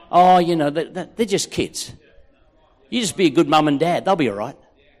 Oh, you know, they're just kids. You just be a good mum and dad. They'll be all right.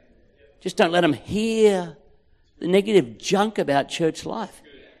 Just don't let them hear the negative junk about church life.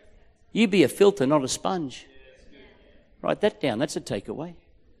 You be a filter, not a sponge. Write that down. That's a takeaway.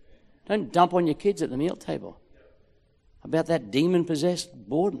 Don't dump on your kids at the meal table about that demon-possessed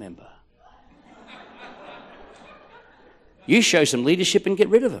board member. You show some leadership and get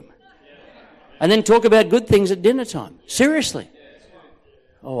rid of them. And then talk about good things at dinner time. Seriously.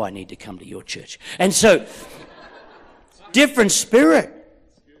 Oh, I need to come to your church. And so, different spirit.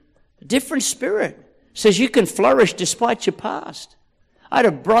 Different spirit says you can flourish despite your past. I had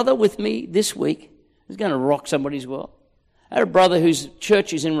a brother with me this week who's going to rock somebody's world. I had a brother whose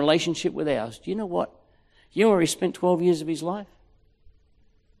church is in relationship with ours. Do you know what? You know where he spent 12 years of his life?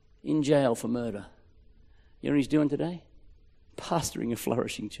 In jail for murder. You know what he's doing today? Pastoring a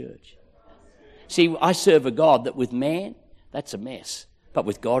flourishing church. See, I serve a God that with man, that's a mess. But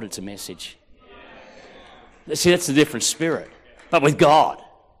with God, it's a message. See, that's a different spirit. But with God.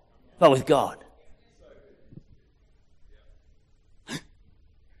 But with God.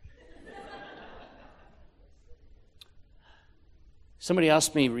 Somebody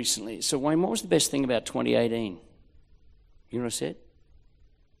asked me recently, so Wayne, what was the best thing about 2018? You know what I said?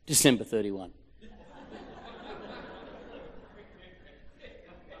 December 31.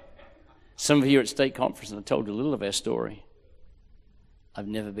 Some of you at state conference, and I told you a little of our story. I've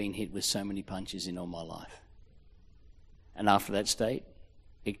never been hit with so many punches in all my life. And after that state,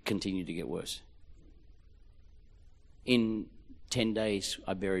 it continued to get worse. In 10 days,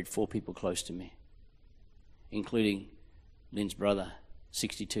 I buried 4 people close to me, including Lynn's brother,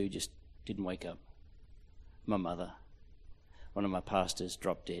 62, just didn't wake up. My mother, one of my pastors,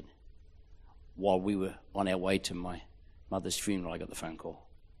 dropped dead. While we were on our way to my mother's funeral, I got the phone call.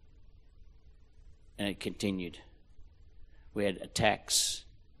 And it continued. We had attacks,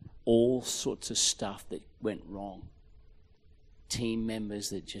 all sorts of stuff that went wrong. Team members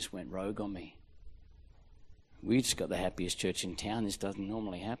that just went rogue on me. We just got the happiest church in town. This doesn't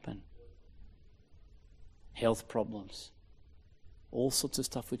normally happen. Health problems. All sorts of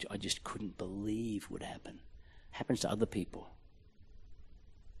stuff which I just couldn't believe would happen. Happens to other people.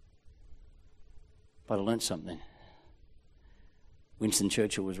 But I learned something. Winston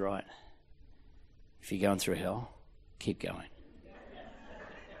Churchill was right. If you're going through hell, keep going.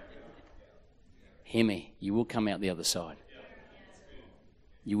 Hear me, you will come out the other side.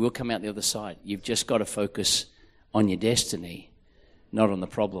 You will come out the other side. You've just got to focus on your destiny, not on the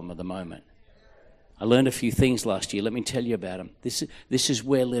problem of the moment. I learned a few things last year. Let me tell you about them. This is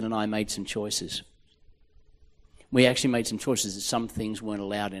where Lynn and I made some choices. We actually made some choices that some things weren't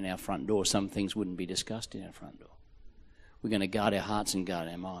allowed in our front door. Some things wouldn't be discussed in our front door. We're going to guard our hearts and guard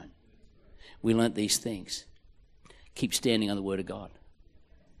our mind. We learnt these things. Keep standing on the Word of God.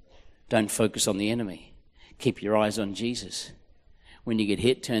 Don't focus on the enemy. Keep your eyes on Jesus. When you get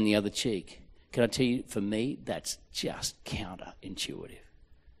hit, turn the other cheek. Can I tell you, for me, that's just counterintuitive.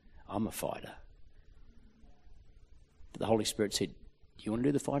 I'm a fighter. But the Holy Spirit said, do you want to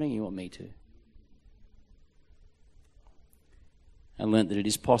do the fighting or you want me to? I learned that it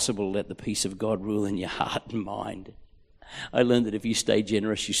is possible to let the peace of God rule in your heart and mind. I learned that if you stay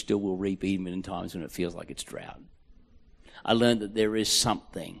generous, you still will reap even in times when it feels like it's drought. I learned that there is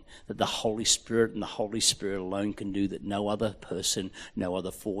something that the Holy Spirit and the Holy Spirit alone can do that no other person, no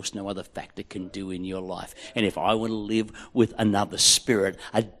other force, no other factor can do in your life. And if I want to live with another spirit,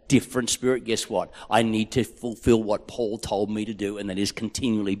 a different spirit, guess what? I need to fulfill what Paul told me to do, and that is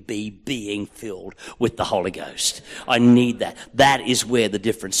continually be being filled with the Holy Ghost. I need that. That is where the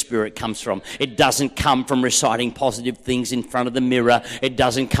different spirit comes from. It doesn't come from reciting positive things in front of the mirror. It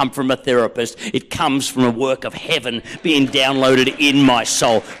doesn't come from a therapist. It comes from a work of heaven being downloaded in my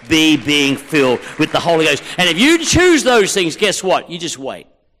soul. Be being filled with the Holy Ghost. And if you choose those things, guess what? You just wait.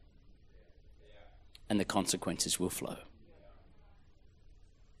 And the consequences will flow.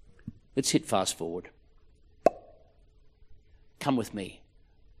 Let's hit fast forward. Come with me.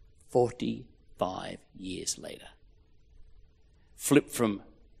 45 years later. Flip from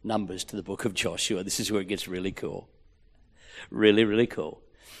Numbers to the book of Joshua. This is where it gets really cool. Really, really cool.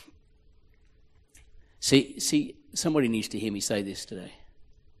 See, somebody needs to hear me say this today.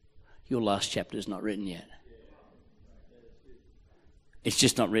 Your last chapter is not written yet. It's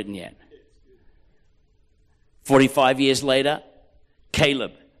just not written yet. 45 years later,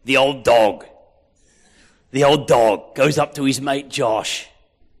 Caleb, the old dog, goes up to his mate Josh.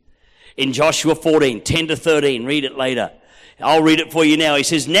 In Joshua 14, 10 to 13, read it later. I'll read it for you now. He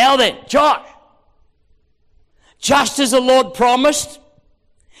says, now then, Josh, just as the Lord promised,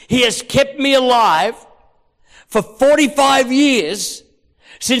 He has kept me alive for 45 years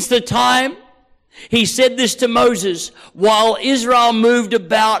since the time He said this to Moses while Israel moved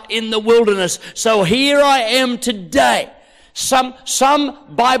about in the wilderness. So here I am today. Some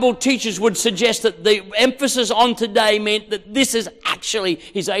Bible teachers would suggest that the emphasis on today meant that this is actually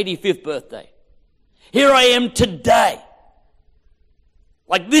his 85th birthday. Here I am today.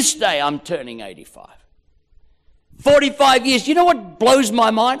 Like this day I'm turning 85. 45 years. You know what blows my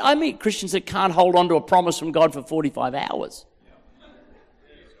mind? I meet Christians that can't hold on to a promise from God for 45 hours.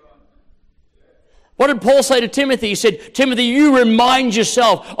 What did Paul say to Timothy? He said, Timothy, you remind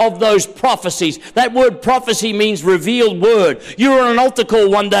yourself of those prophecies. That word prophecy means revealed word. You were on an altar call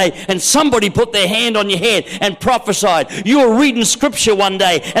one day and somebody put their hand on your head and prophesied. You were reading scripture one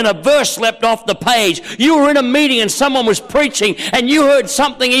day and a verse leapt off the page. You were in a meeting and someone was preaching and you heard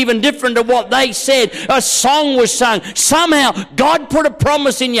something even different to what they said. A song was sung. Somehow God put a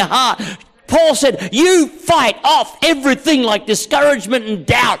promise in your heart. Paul said, you fight off everything like discouragement and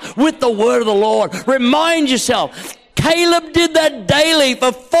doubt with the word of the Lord. Remind yourself. Caleb did that daily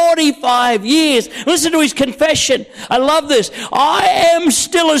for 45 years. Listen to his confession. I love this. I am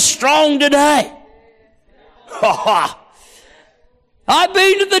still as strong today. I've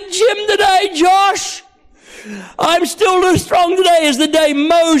been to the gym today, Josh. I'm still as strong today as the day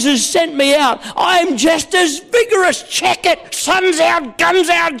Moses sent me out. I'm just as vigorous. Check it. Sun's out, guns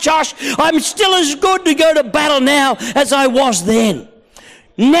out, Josh. I'm still as good to go to battle now as I was then.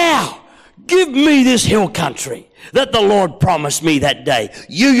 Now, give me this hill country that the Lord promised me that day.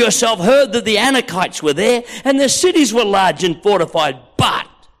 You yourself heard that the Anakites were there and the cities were large and fortified, but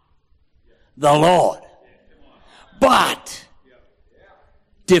the Lord. But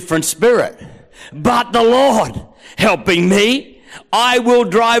different spirit. But the Lord helping me, I will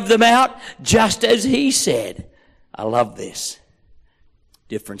drive them out just as He said. I love this.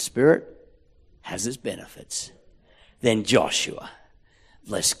 Different spirit has its benefits. Then Joshua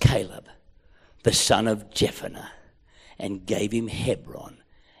blessed Caleb, the son of Jephunneh, and gave him Hebron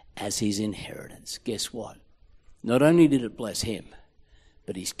as his inheritance. Guess what? Not only did it bless him,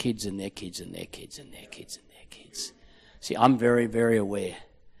 but his kids and their kids and their kids and their kids and their kids. See, I'm very, very aware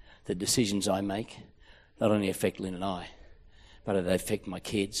that decisions I make not only affect Lynn and I, but they affect my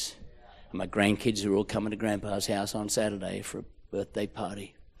kids and my grandkids who are all coming to Grandpa's house on Saturday for a birthday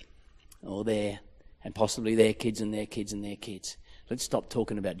party. Or and possibly their kids and their kids and their kids. Let's stop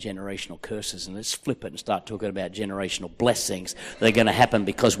talking about generational curses and let's flip it and start talking about generational blessings that are going to happen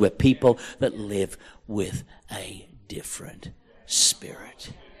because we're people that live with a different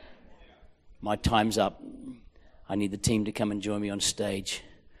spirit. My time's up. I need the team to come and join me on stage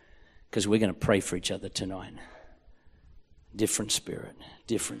because we're going to pray for each other tonight. Different spirit,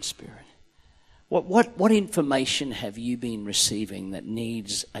 different spirit. What information have you been receiving that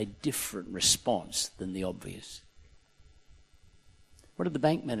needs a different response than the obvious? What did the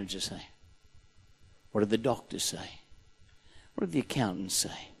bank manager say? What did the doctors say? What did the accountants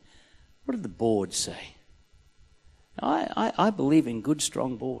say? What did the board say? I believe in good,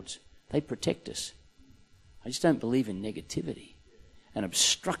 strong boards. They protect us. I just don't believe in negativity and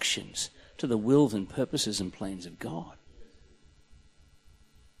obstructions to the wills and purposes and plans of God.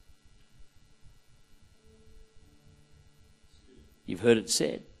 You've heard it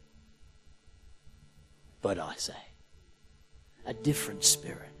said, but I say, a different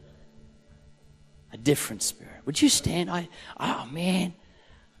spirit. A different spirit. Would you stand? Oh man,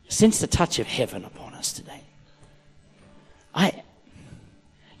 sense the touch of heaven upon us today.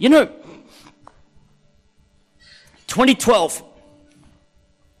 2012,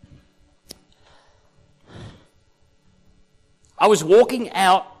 I was walking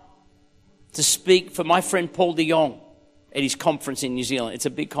out to speak for my friend Paul de Jong at his conference in New Zealand. It's a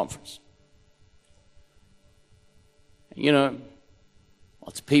big conference.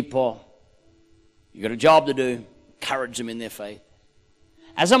 Lots of people. You got a job to do. Encourage them in their faith.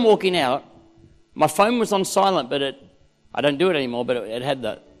 As I'm walking out, my phone was on silent, but I don't do it anymore, but it had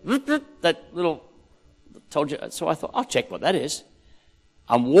that little, told you. So I thought, I'll check what that is.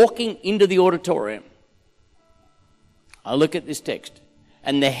 I'm walking into the auditorium. I look at this text.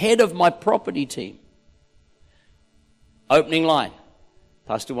 And the head of my property team, opening line,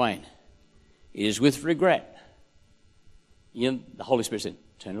 Pastor Wayne, it is with regret. The Holy Spirit said,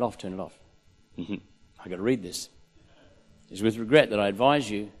 turn it off, turn it off. I got to read this. It is with regret that I advise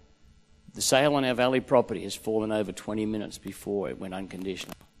you the sale on our Valley property has fallen over 20 minutes before it went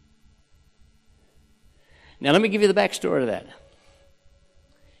unconditional. Now let me give you the backstory to that.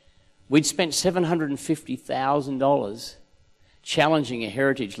 We'd spent $750,000 challenging a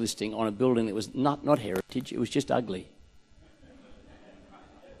heritage listing on a building that was not heritage, it was just ugly.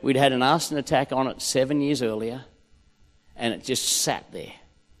 We'd had an arson attack on it 7 years earlier, and it just sat there,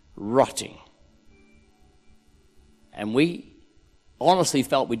 rotting. And we honestly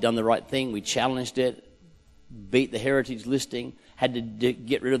felt we'd done the right thing. We challenged it, beat the heritage listing, had to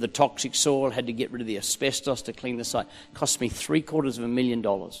get rid of the toxic soil, had to get rid of the asbestos to clean the site. It cost me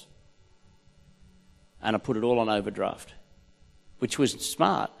 $750,000. And I put it all on overdraft, which was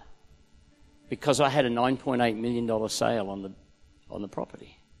smart because I had a $9.8 million sale on the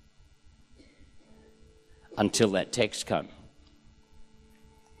property. Until that text came.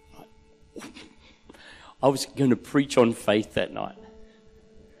 I was going to preach on faith that night.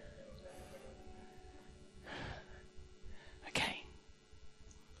 Okay.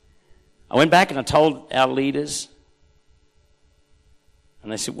 I went back and I told our leaders,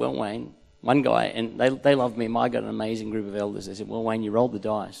 and they said, well, Wayne, one guy, and they loved me, I got an amazing group of elders. They said, well, Wayne, you rolled the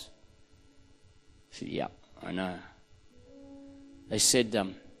dice. I said, yeah, I know. They said,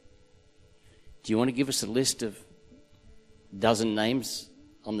 do you want to give us a list of a dozen names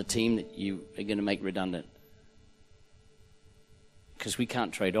on the team that you are going to make redundant? Because we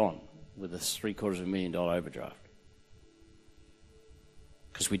can't trade on with a $750,000 overdraft.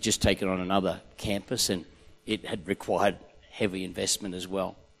 Because we'd just taken on another campus and it had required heavy investment as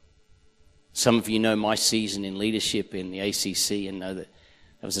well. Some of you know my season in leadership in the ACC and know that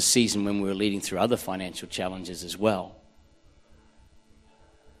that was a season when we were leading through other financial challenges as well.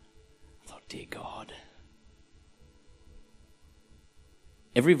 I thought, dear God.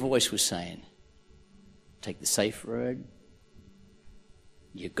 Every voice was saying, take the safe road.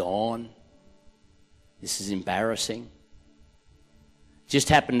 You're gone. This is embarrassing. Just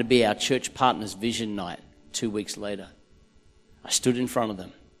happened to be our church partners' vision night 2 weeks later. I stood in front of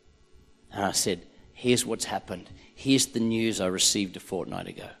them and I said, here's what's happened. Here's the news I received a fortnight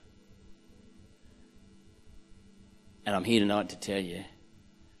ago. And I'm here tonight to tell you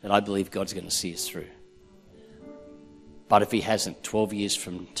that I believe God's going to see us through. But if he hasn't, 12 years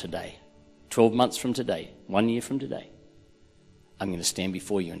from today, 12 months from today, 1 year from today, I'm going to stand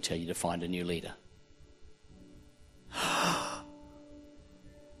before you and tell you to find a new leader.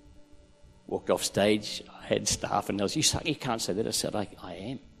 Walked off stage. I had staff and they was, you can't say that. I said, I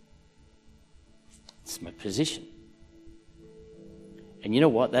am. It's my position. And you know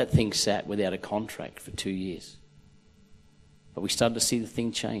what? That thing sat without a contract for 2 years. But we started to see the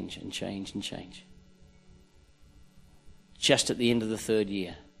thing change and change and change. Just at the end of the 3rd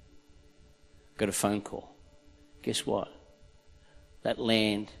year, got a phone call. Guess what? That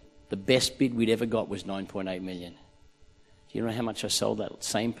land, the best bid we'd ever got was $9.8 million. Do you know how much I sold that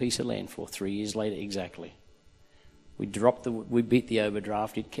same piece of land for 3 years later? Exactly. We beat the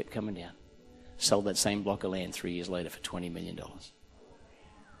overdraft. It kept coming down. Sold that same block of land 3 years later for $20 million.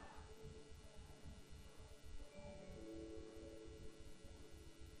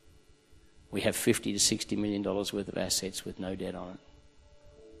 We have $50 to $60 million worth of assets with no debt on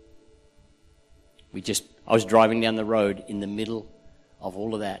it. I was driving down the road in the middle of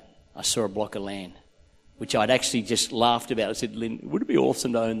all of that. I saw a block of land, which I'd actually just laughed about. I said, Lynn, would it be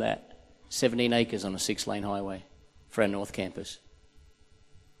awesome to own that? 17 acres on a 6-lane highway for our North Campus.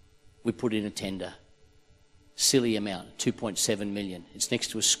 We put in a tender. Silly amount, $2.7 million. It's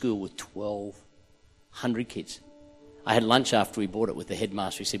next to a school with 1,200 kids. I had lunch after we bought it with the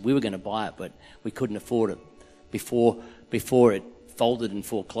headmaster. He said we were going to buy it, but we couldn't afford it. Before it folded and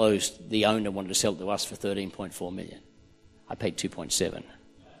foreclosed, the owner wanted to sell it to us for $13.4 million. I paid $2.7.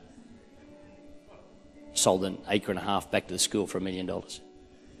 Sold an acre and a half back to the school for $1 million.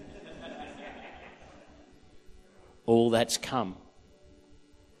 All that's come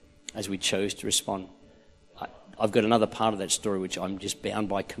as we chose to respond. I've got another part of that story which I'm just bound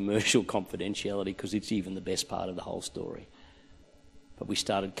by commercial confidentiality because it's even the best part of the whole story. But we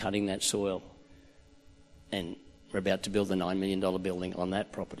started cutting that soil and we're about to build a $9 million building on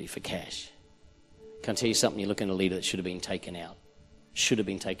that property for cash. Can I tell you something? You're looking at a leader that should have been taken out. Should have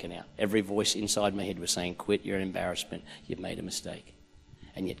been taken out. Every voice inside my head was saying, quit, you're an embarrassment, you've made a mistake.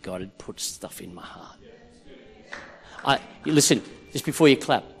 And yet God had put stuff in my heart. Listen, just before you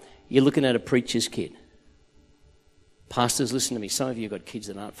clap, you're looking at a preacher's kid. Pastors, listen to me. Some of you have got kids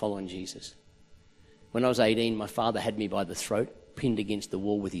that aren't following Jesus. When I was 18, my father had me by the throat, pinned against the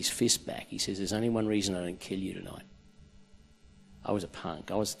wall with his fist back. He says, there's only one reason I don't kill you tonight. I was a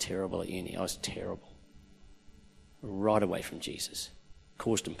punk. I was terrible at uni. I was terrible. Right away from Jesus.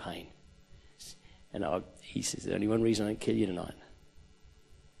 Caused him pain. And he says, there's only one reason I don't kill you tonight.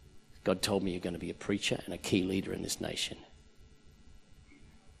 God told me you're going to be a preacher and a key leader in this nation.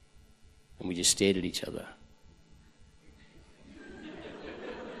 And we just stared at each other.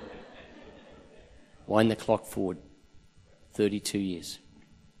 Wind the clock forward 32 years.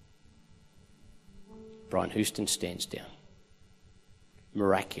 Brian Houston stands down.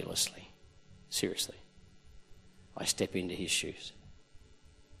 Miraculously. Seriously. I step into his shoes.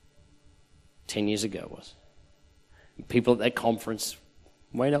 10 years ago it was. And people at that conference,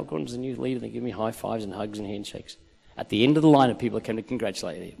 Wayne Alcorn's the new leader, they give me high fives and hugs and handshakes. At the end of the line of people that came to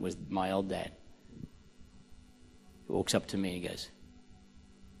congratulate me was my old dad. He walks up to me and he goes,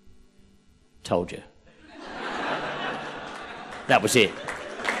 told you. That was it.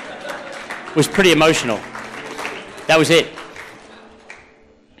 It was pretty emotional. That was it.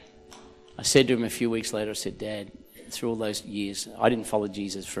 I said to him a few weeks later, I said, Dad, through all those years, I didn't follow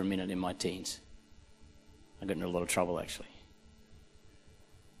Jesus for a minute in my teens. I got into a lot of trouble, actually.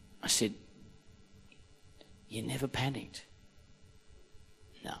 I said, you never panicked.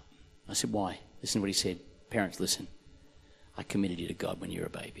 No. I said, why? Listen to what he said. Parents, listen. I committed you to God when you were a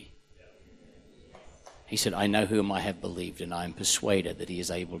baby. He said, I know whom I have believed, and I am persuaded that he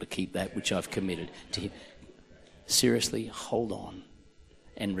is able to keep that which I've committed to him. Seriously, hold on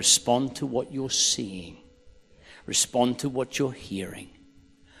and respond to what you're seeing. Respond to what you're hearing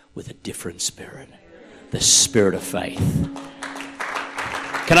with a different spirit, the spirit of faith.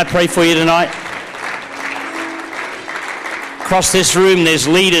 Can I pray for you tonight? Across this room, there's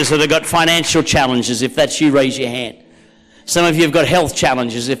leaders that have got financial challenges. If that's you, raise your hand. Some of you have got health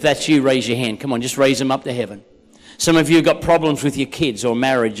challenges. If that's you, raise your hand. Come on, just raise them up to heaven. Some of you have got problems with your kids or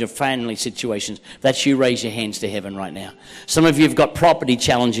marriage or family situations. If that's you, raise your hands to heaven right now. Some of you have got property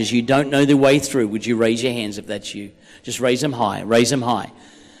challenges you don't know the way through. Would you raise your hands if that's you? Just raise them high. Raise them high.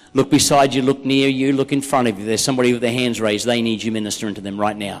 Look beside you, look near you, look in front of you. There's somebody with their hands raised. They need you ministering to them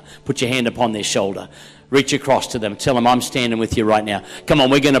right now. Put your hand upon their shoulder. Reach across to them. Tell them, I'm standing with you right now. Come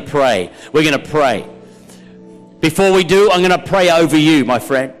on, we're going to pray. We're going to pray. Before we do, I'm going to pray over you, my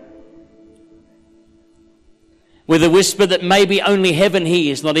friend. With a whisper that maybe only heaven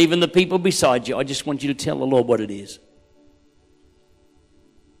hears, not even the people beside you. I just want you to tell the Lord what it is.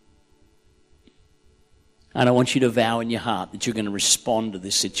 And I want you to vow in your heart that you're going to respond to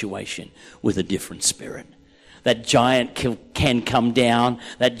this situation with a different spirit. That giant can come down,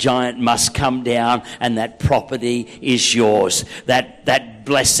 that giant must come down, and that property is yours. That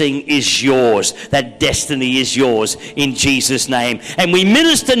blessing is yours. That destiny is yours in Jesus' name. And we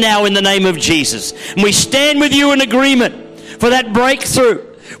minister now in the name of Jesus. And we stand with you in agreement for that breakthrough.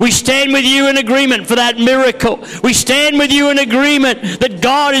 We stand with you in agreement for that miracle. We stand with you in agreement that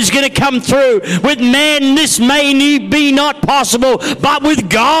God is going to come through. With man, this may be not possible, but with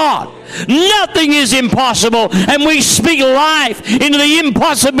God, nothing is impossible. And we speak life into the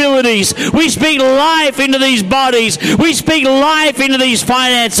impossibilities. We speak life into these bodies. We speak life into these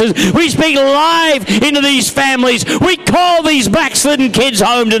finances. We speak life into these families. We call these backslidden kids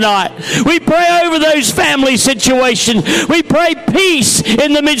home tonight. We pray over those family situations. We pray peace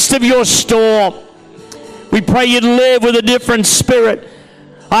in the midst of your storm. We pray you'd live with a different spirit.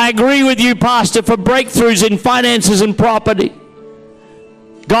 I agree with you, Pastor, for breakthroughs in finances and property.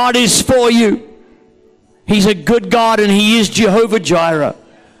 God is for you. He's a good God, and He is Jehovah Jireh.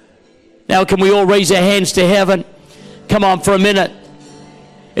 Now, can we all raise our hands to heaven? Come on for a minute.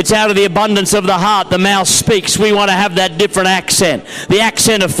 It's out of the abundance of the heart the mouth speaks. We want to have that different accent. The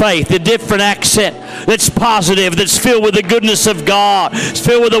accent of faith, the different accent that's positive, that's filled with the goodness of God. It's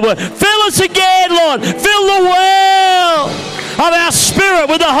filled with the Word. Fill us again, Lord. Fill the well of our spirit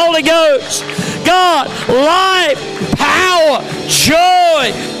with the Holy Ghost. God, life, power,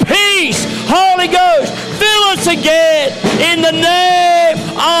 joy, peace, Holy Ghost, fill us again in the name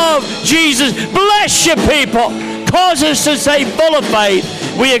of Jesus. Bless your people. Cause us to stay full of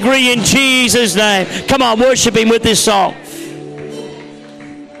faith. We agree in Jesus' name. Come on, worship Him with this song.